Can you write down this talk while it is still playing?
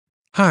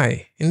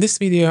Hi, in this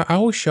video I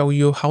will show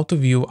you how to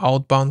view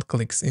outbound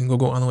clicks in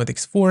Google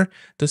Analytics 4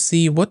 to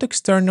see what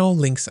external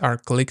links are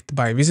clicked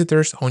by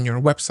visitors on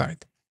your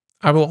website.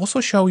 I will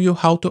also show you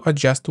how to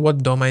adjust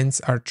what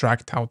domains are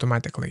tracked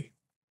automatically.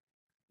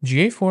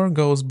 GA4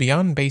 goes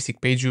beyond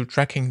basic page view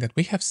tracking that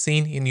we have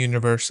seen in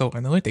Universal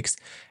Analytics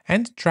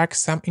and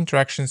tracks some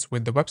interactions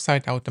with the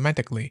website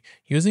automatically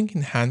using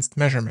enhanced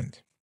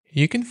measurement.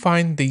 You can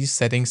find these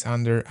settings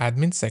under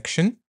Admin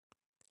section,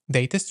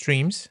 Data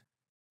Streams,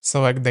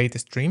 select Data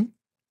Stream,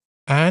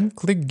 and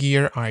click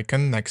gear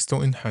icon next to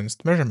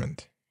enhanced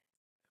measurement.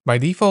 By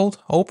default,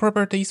 all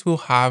properties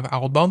will have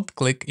outbound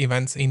click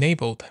events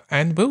enabled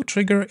and will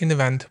trigger an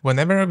event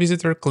whenever a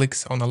visitor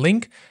clicks on a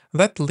link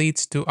that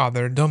leads to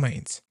other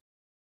domains.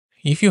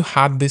 If you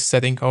had this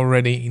setting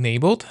already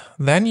enabled,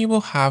 then you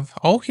will have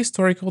all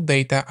historical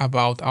data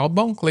about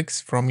outbound clicks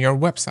from your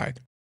website.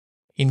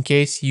 In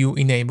case you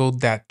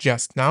enabled that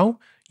just now,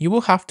 you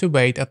will have to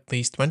wait at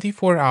least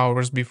 24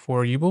 hours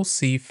before you will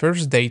see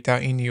first data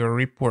in your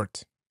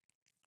report.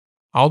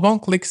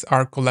 Outbound clicks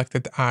are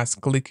collected as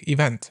click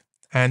event,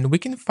 and we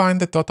can find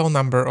the total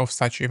number of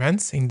such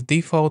events in the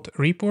default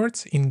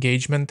Reports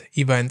Engagement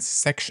Events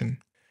section.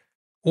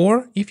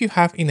 Or if you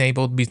have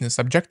enabled Business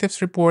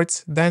Objectives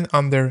reports, then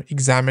under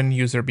Examine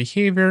User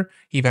Behavior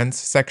Events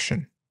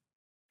section.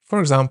 For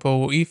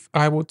example, if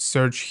I would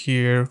search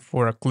here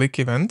for a click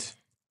event,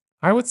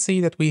 I would see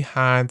that we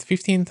had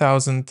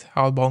 15,000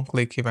 outbound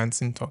click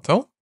events in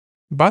total.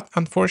 But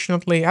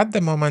unfortunately, at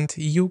the moment,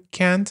 you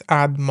can't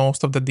add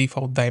most of the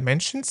default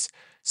dimensions,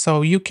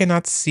 so you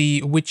cannot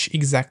see which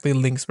exactly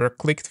links were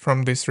clicked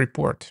from this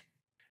report.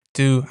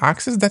 To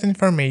access that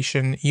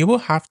information, you will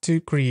have to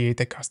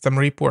create a custom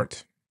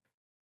report.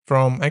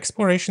 From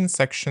Exploration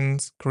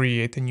sections,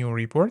 create a new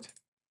report.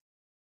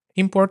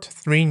 Import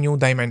 3 new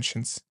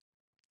dimensions: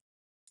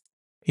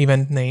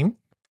 event name,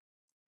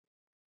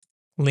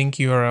 link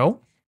URL,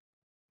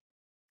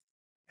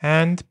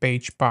 and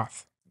page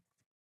path.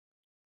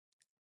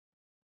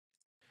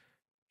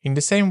 In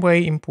the same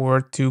way,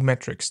 import 2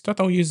 metrics: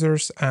 total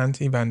users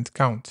and event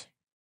count.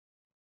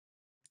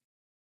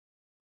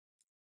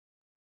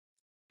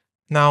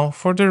 Now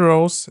for the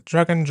rows,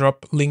 drag and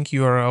drop link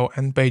URL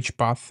and page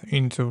path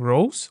into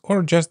rows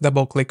or just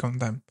double click on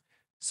them.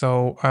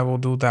 So I will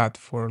do that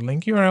for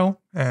link URL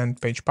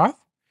and page path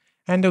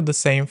and do the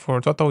same for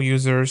total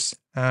users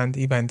and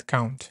event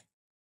count.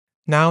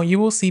 Now you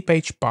will see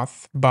page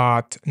path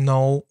but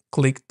no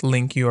clicked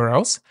link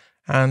URLs,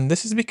 and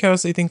this is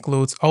because it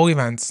includes all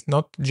events,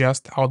 not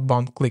just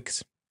outbound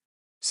clicks.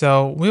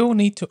 So we will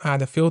need to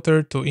add a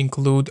filter to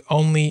include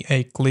only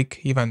a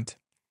click event.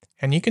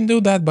 And you can do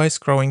that by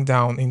scrolling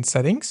down in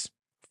Settings,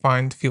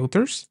 find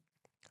Filters,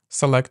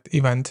 select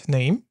Event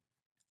Name,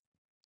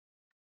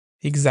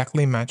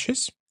 Exactly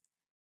Matches,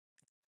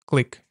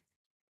 click,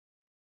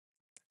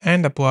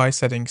 and apply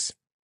settings.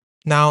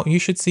 Now you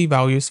should see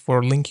values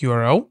for link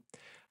URL.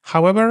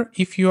 However,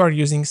 if you are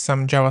using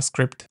some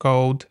JavaScript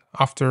code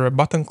after a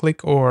button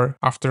click or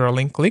after a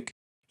link click,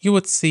 you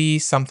would see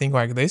something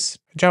like this: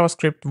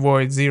 JavaScript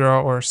void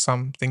 0 or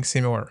something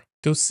similar.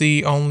 To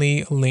see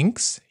only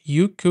links,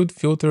 you could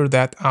filter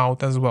that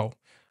out as well.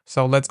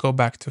 So let's go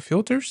back to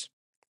filters,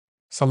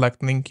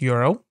 select link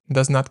URL,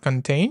 does not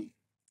contain,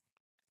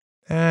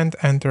 and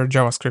enter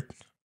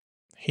JavaScript.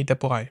 Hit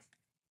apply.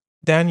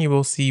 Then you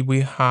will see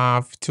we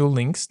have 2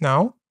 links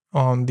now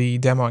on the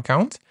demo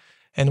account,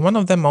 and one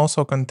of them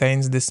also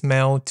contains this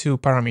mail to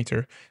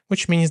parameter,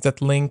 which means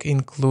that link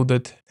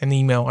included an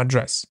email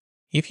address.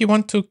 If you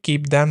want to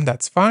keep them,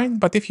 that's fine,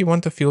 but if you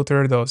want to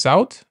filter those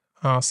out,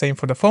 same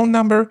for the phone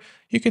number,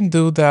 you can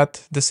do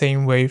that the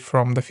same way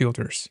from the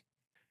filters.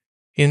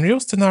 In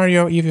real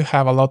scenario, if you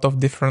have a lot of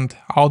different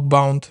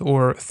outbound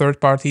or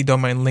third-party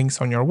domain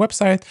links on your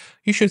website,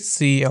 you should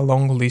see a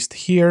long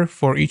list here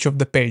for each of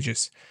the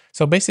pages.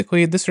 So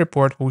basically, this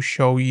report will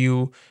show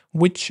you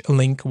which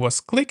link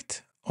was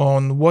clicked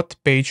on what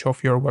page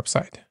of your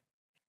website.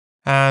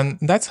 And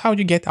that's how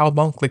you get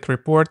outbound click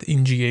report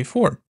in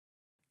GA4.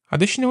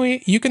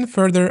 Additionally, you can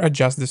further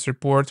adjust this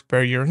report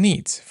per your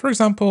needs. For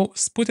example,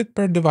 split it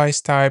per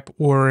device type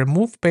or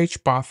remove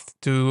page path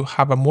to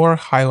have a more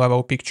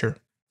high-level picture.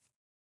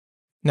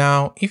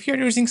 Now, if you're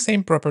using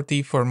same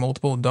property for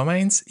multiple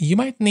domains, you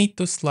might need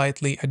to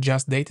slightly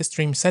adjust data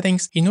stream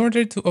settings in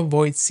order to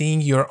avoid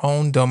seeing your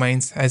own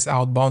domains as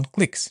outbound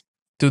clicks.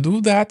 To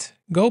do that,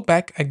 go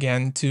back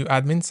again to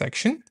Admin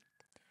section,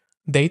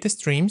 Data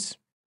Streams,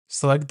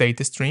 select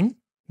Data Stream,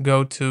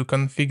 go to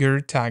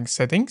Configure Tag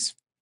Settings,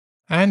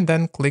 and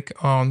then click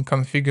on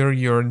Configure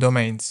Your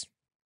Domains.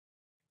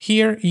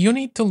 Here, you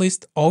need to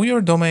list all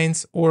your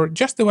domains or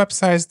just the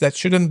websites that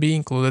shouldn't be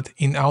included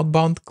in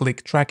outbound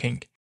click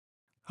tracking.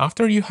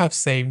 After you have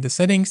saved the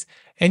settings,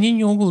 any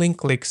new link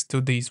clicks to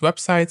these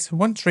websites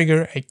won't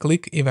trigger a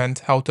click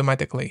event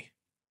automatically.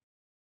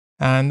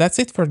 And that's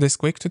it for this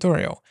quick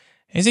tutorial.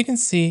 As you can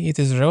see, it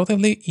is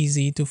relatively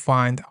easy to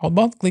find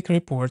outbound click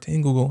report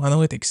in Google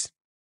Analytics.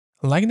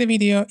 Like the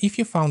video if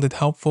you found it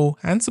helpful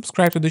and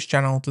subscribe to this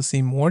channel to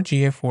see more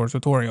GA4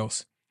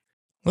 tutorials.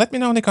 Let me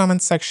know in the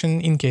comments section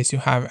in case you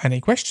have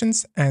any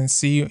questions, and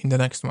see you in the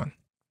next one.